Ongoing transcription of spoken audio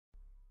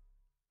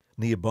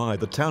Nearby,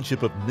 the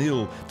township of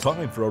Nhill,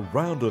 time for a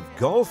round of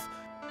golf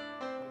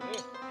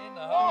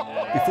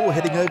before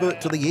heading over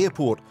to the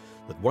airport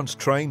that once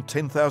trained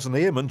 10,000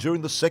 airmen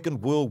during the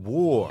Second World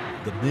War.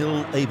 The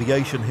Nhill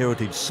Aviation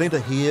Heritage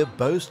Centre here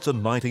boasts a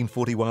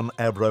 1941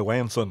 Avro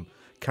Anson,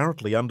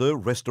 currently under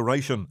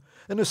restoration,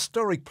 an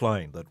historic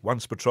plane that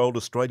once patrolled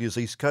Australia's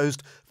east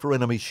coast for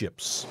enemy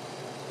ships.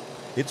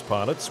 Its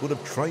pilots would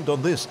have trained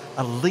on this,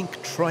 a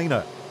Link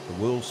trainer,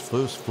 the world's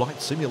first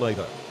flight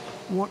simulator.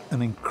 What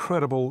an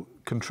incredible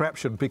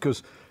contraption,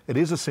 because it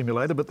is a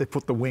simulator, but they've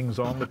put the wings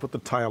on, they've put the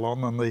tail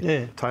on and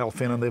the tail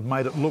fin, and they've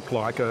made it look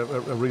like a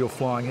real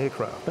flying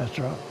aircraft. That's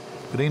right.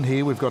 But in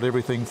here we've got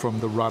everything from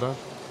the rudder,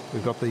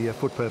 we've got the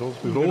foot pedals,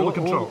 we've got all the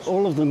controls.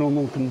 All of the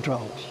normal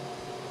controls,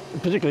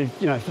 particularly,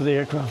 for the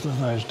aircraft of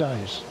those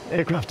days.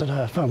 Aircraft that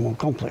are far more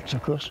complex,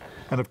 of course.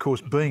 And of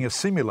course, being a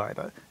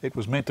simulator, it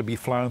was meant to be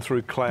flown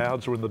through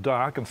clouds or in the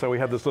dark, and so we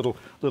had this little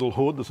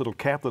hood, this little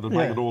cap that would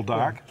make it all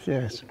dark.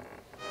 Yes.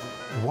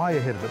 Way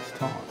ahead of its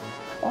time.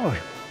 Oh,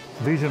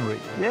 visionary,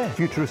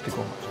 futuristic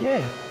almost.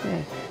 Yeah.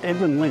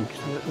 Edwin Link,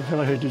 the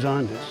fellow who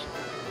designed this,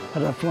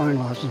 had a flying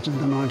licence in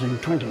the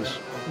 1920s,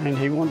 and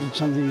he wanted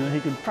something that he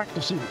could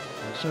practice in.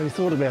 So he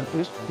thought about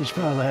this. His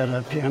father had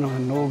a piano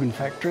and organ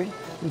factory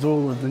with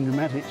all of the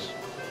pneumatics.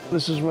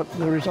 This is what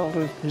the result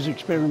of his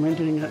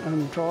experimenting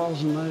and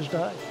trials in those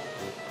days.